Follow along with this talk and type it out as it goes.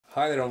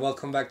Hi there and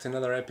welcome back to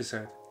another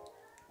episode.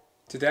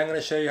 Today I'm going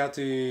to show you how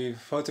to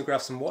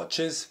photograph some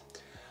watches.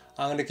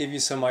 I'm going to give you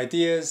some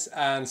ideas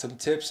and some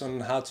tips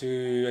on how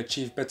to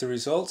achieve better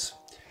results.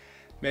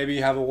 Maybe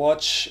you have a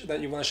watch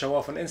that you want to show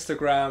off on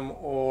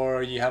Instagram,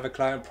 or you have a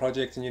client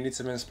project and you need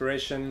some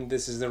inspiration.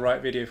 This is the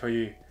right video for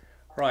you.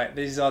 Right,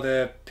 these are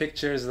the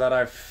pictures that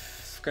I'm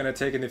going to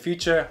take in the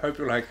future. Hope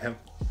you like them.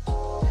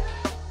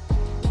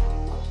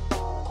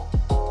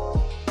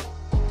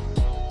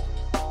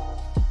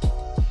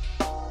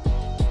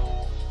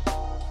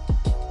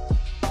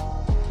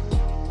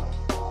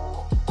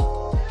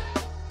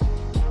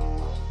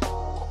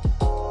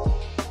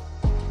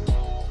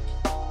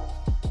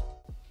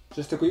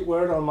 Just a quick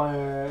word on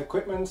my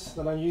equipment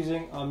that I'm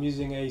using. I'm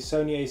using a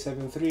Sony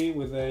a7 III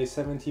with a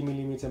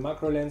 70mm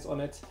macro lens on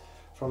it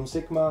from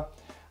Sigma,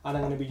 and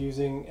I'm going to be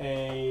using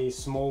a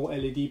small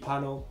LED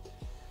panel.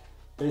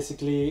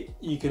 Basically,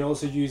 you can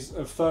also use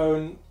a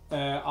phone.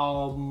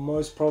 I'll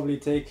most probably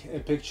take a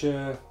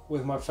picture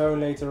with my phone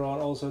later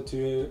on also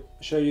to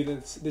show you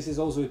that this is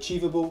also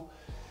achievable.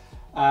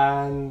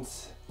 And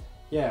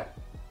yeah,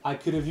 I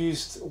could have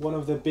used one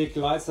of the big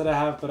lights that I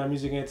have, but I'm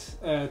using it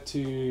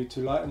to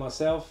light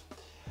myself.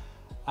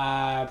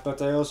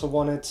 But I also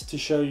wanted to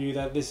show you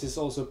that this is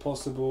also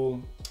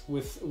possible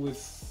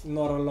with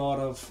not a lot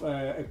of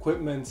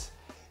equipment.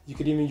 You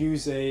could even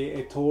use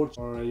a torch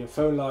or your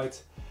phone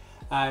light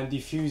and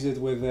diffuse it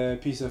with a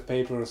piece of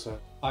paper or so.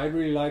 I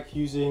really like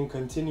using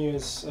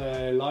continuous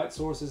light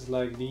sources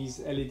like these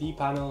LED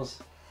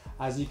panels,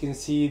 as you can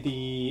see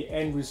the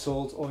end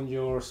result on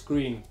your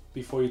screen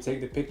before you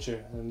take the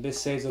picture, and this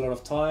saves a lot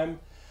of time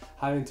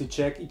having to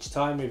check each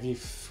time if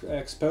you've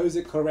exposed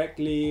it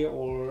correctly,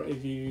 or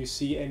if you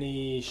see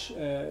any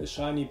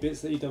shiny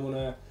bits that you don't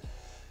want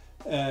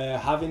to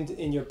have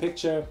in your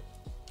picture.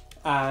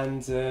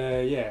 And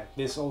yeah,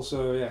 this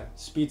also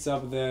speeds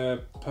up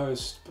the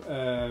post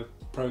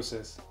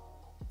process.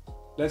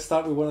 Let's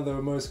start with one of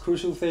the most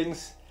crucial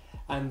things,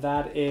 and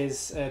that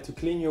is to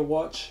clean your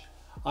watch.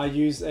 I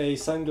use a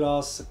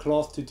sunglass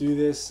cloth to do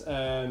this.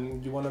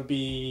 You want to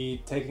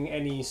be taking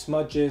any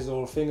smudges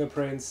or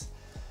fingerprints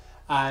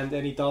and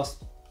any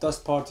dust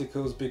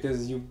particles,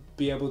 because you'll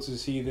be able to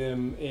see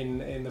them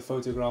in the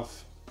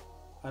photograph.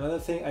 Another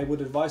thing I would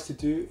advise to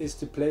do is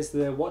to place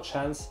the watch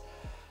hands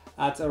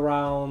at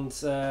around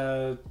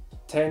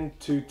 10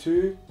 to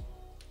 2,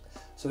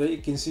 so that you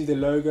can see the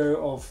logo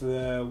of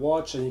the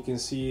watch and you can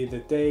see the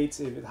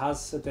date if it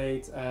has a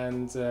date,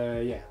 and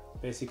yeah,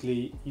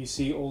 basically you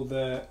see all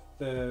the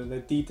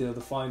detail, the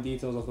fine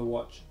details of the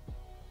watch.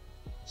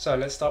 So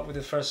let's start with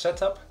the first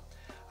setup.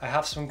 I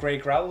have some grey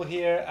gravel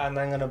here, and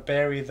I'm gonna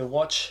bury the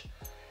watch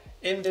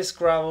in this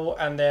gravel,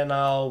 and then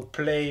I'll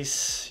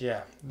place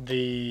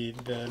the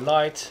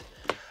light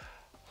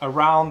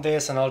around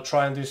this, and I'll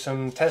try and do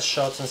some test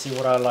shots and see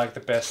what I like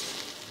the best.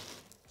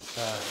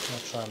 So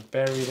I'll try and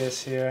bury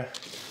this here.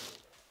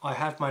 I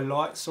have my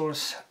light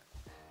source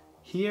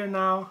here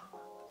now,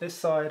 this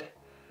side,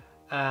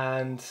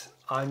 and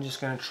I'm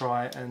just going to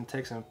try and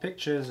take some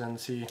pictures and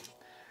see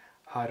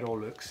how it all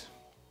looks.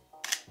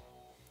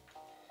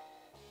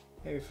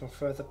 Maybe from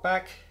further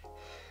back,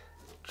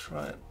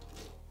 try and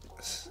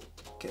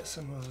get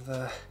some of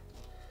the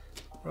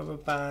rubber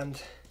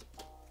band.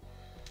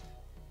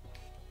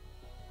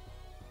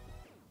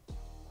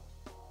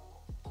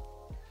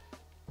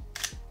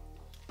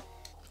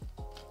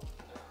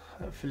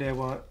 Hopefully I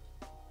won't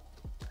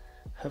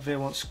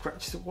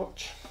scratch the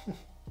watch.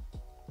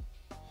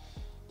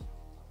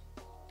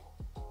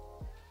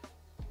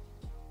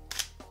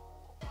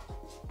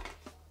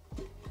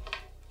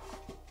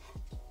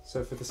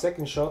 So for the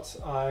second shot,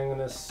 I'm going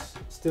to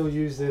still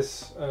use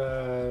this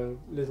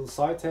little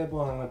side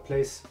table, and I'm going to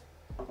place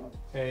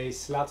a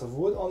slat of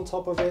wood on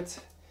top of it,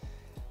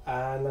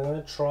 and I'm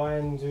going to try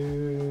and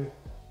do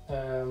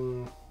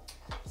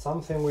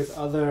something with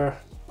other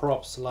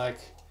props, like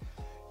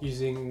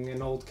using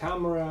an old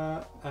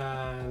camera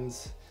and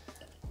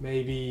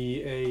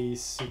maybe a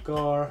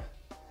cigar.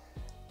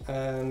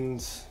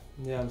 And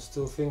yeah, I'm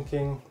still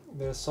thinking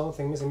there's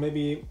something missing.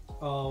 Maybe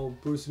I'll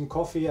brew some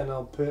coffee and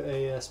I'll put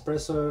a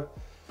espresso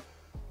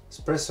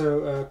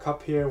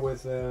cup here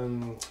with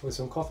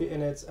some coffee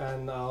in it,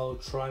 and I'll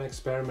try and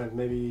experiment,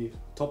 maybe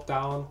top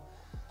down,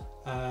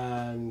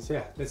 and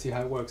yeah, let's see how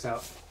it works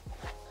out.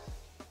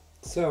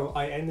 So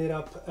I ended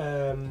up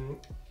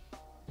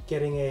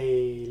getting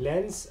a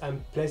lens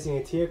and placing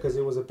it here because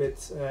it was a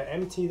bit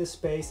empty, the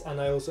space,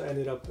 and I also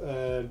ended up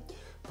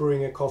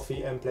brewing a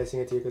coffee and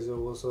placing it here because it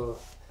was also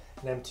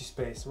an empty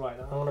space. Right,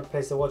 I want to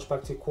place the watch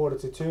back to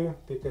 1:45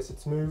 because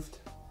it's moved.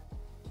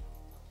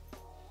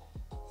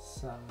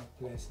 So I'm going to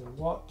place the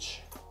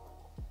watch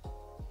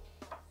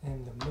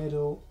in the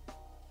middle,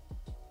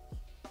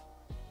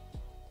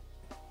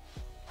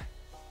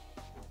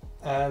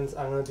 and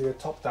I'm going to do a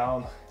top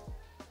down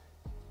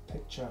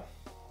picture.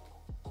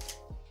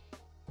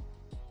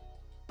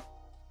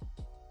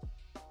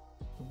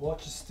 The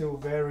watch is still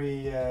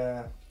very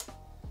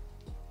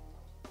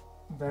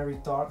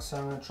dark, so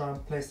I'm going to try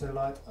and place the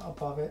light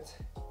above it.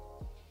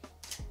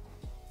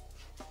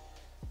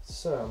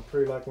 So I'm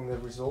pretty liking the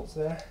results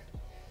there.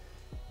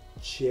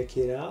 Check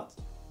it out.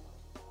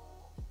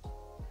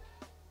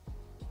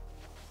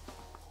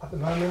 At the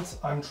moment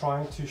I'm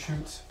trying to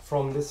shoot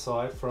from this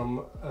side,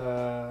 from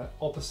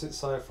opposite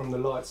side from the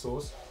light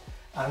source,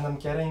 and I'm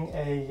getting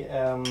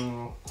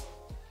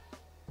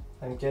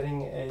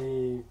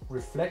a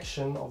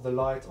reflection of the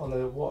light on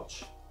the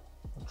watch.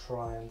 I'll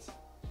try and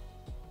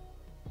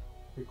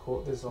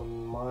record this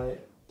on my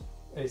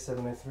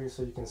A7III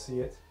so you can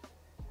see it.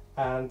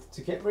 And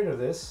to get rid of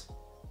this,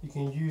 you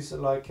can use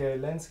like a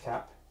lens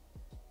cap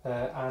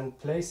and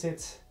place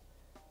it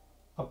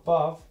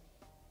above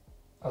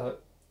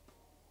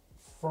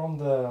from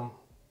the,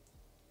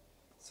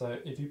 so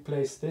if you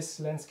place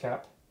this lens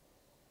cap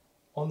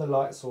on the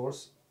light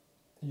source,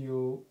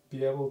 you'll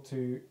be able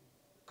to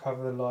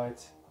cover the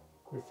light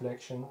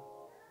reflection,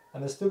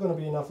 and there's still going to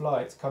be enough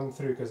light coming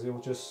through because it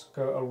will just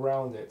go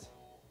around it,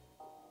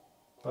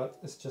 but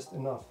it's just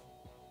enough.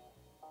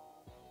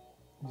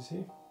 You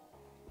see?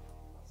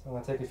 So I'm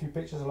going to take a few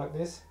pictures like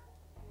this.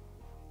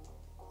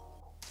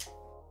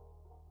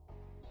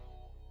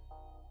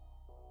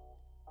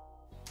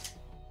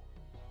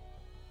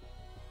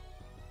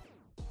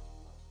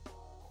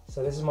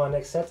 So this is my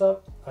next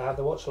setup. I have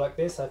the watch like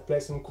this. I've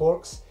placed some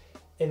corks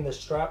in the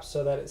strap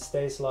so that it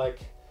stays like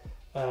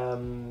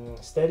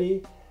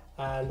steady,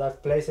 and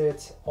I've placed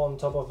it on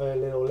top of a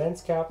little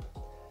lens cap,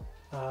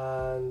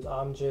 and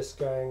I'm just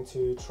going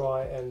to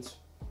try and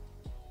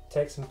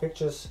take some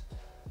pictures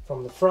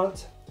from the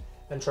front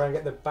and try and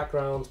get the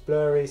background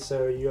blurry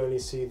so you only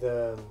see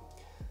the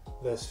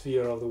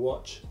sphere of the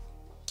watch.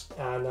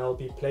 And I'll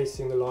be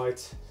placing the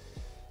light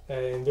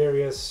in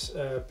various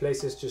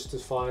places just to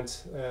find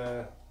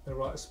the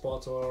right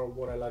spot or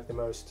what I like the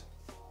most.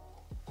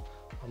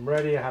 I'm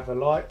ready, I have the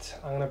light.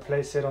 I'm going to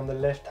place it on the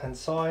left hand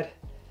side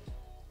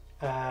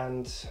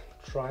and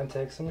try and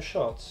take some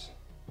shots.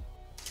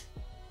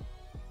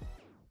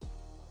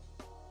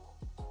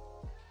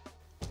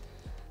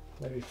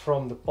 Maybe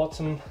from the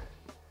bottom.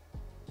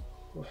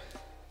 See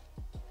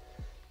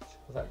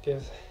what that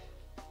gives.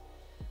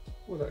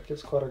 Oh, that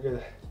gives quite a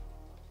good,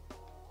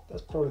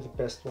 that's probably the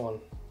best one.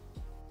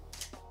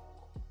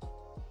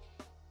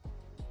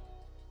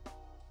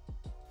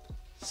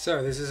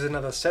 So this is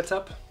another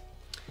setup.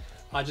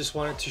 I just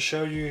wanted to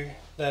show you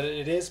that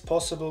it is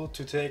possible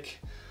to take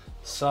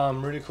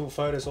some really cool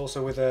photos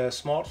also with a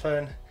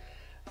smartphone.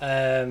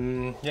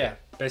 Yeah,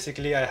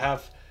 basically I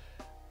have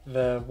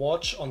the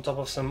watch on top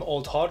of some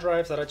old hard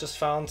drives that I just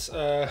found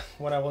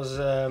when I was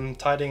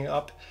tidying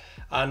up,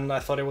 and I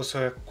thought it was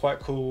a quite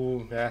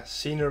cool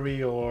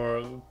scenery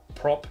or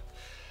prop,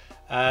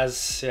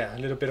 as a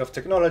little bit of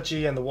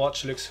technology, and the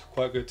watch looks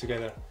quite good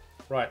together.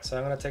 Right, so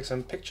I'm going to take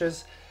some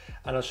pictures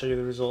and I'll show you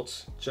the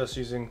results just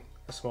using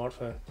a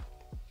smartphone.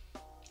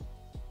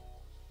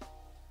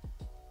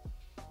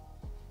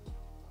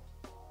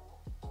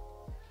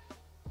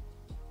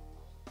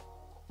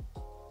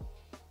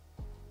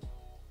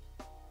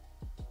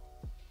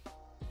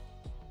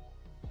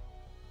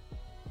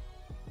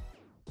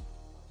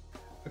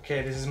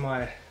 Okay, this is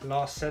my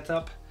last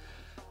setup.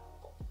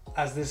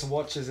 As this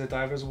watch is a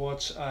diver's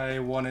watch, I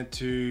wanted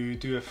to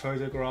do a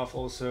photograph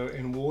also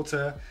in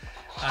water,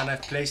 and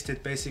I've placed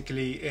it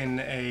basically in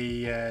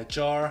a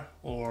jar,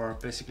 or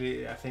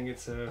basically I think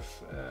it's a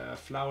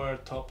flower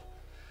top,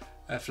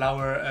 a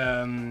flower,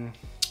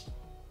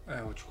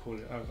 what you call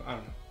it, I don't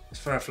know, it's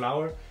for a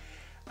flower.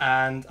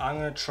 And I'm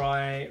gonna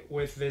try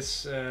with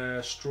this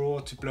straw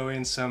to blow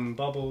in some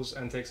bubbles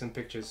and take some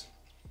pictures.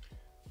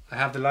 I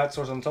have the light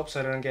source on top so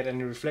I don't get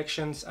any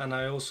reflections, and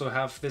I also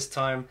have this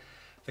time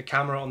the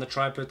camera on the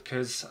tripod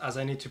because as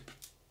I need to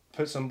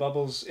put some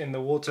bubbles in the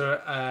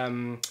water,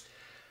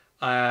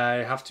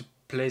 I have to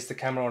place the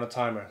camera on a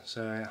timer,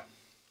 so yeah.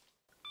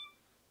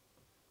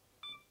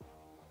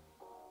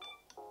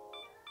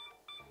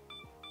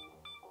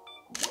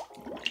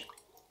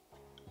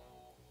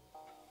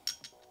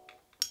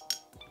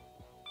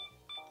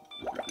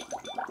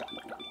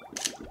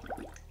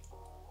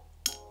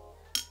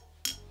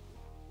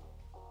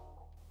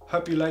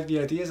 Hope you like the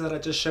ideas that I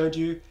just showed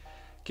you.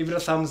 Give it a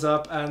thumbs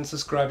up and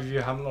subscribe if you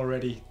haven't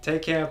already.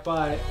 Take care,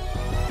 bye!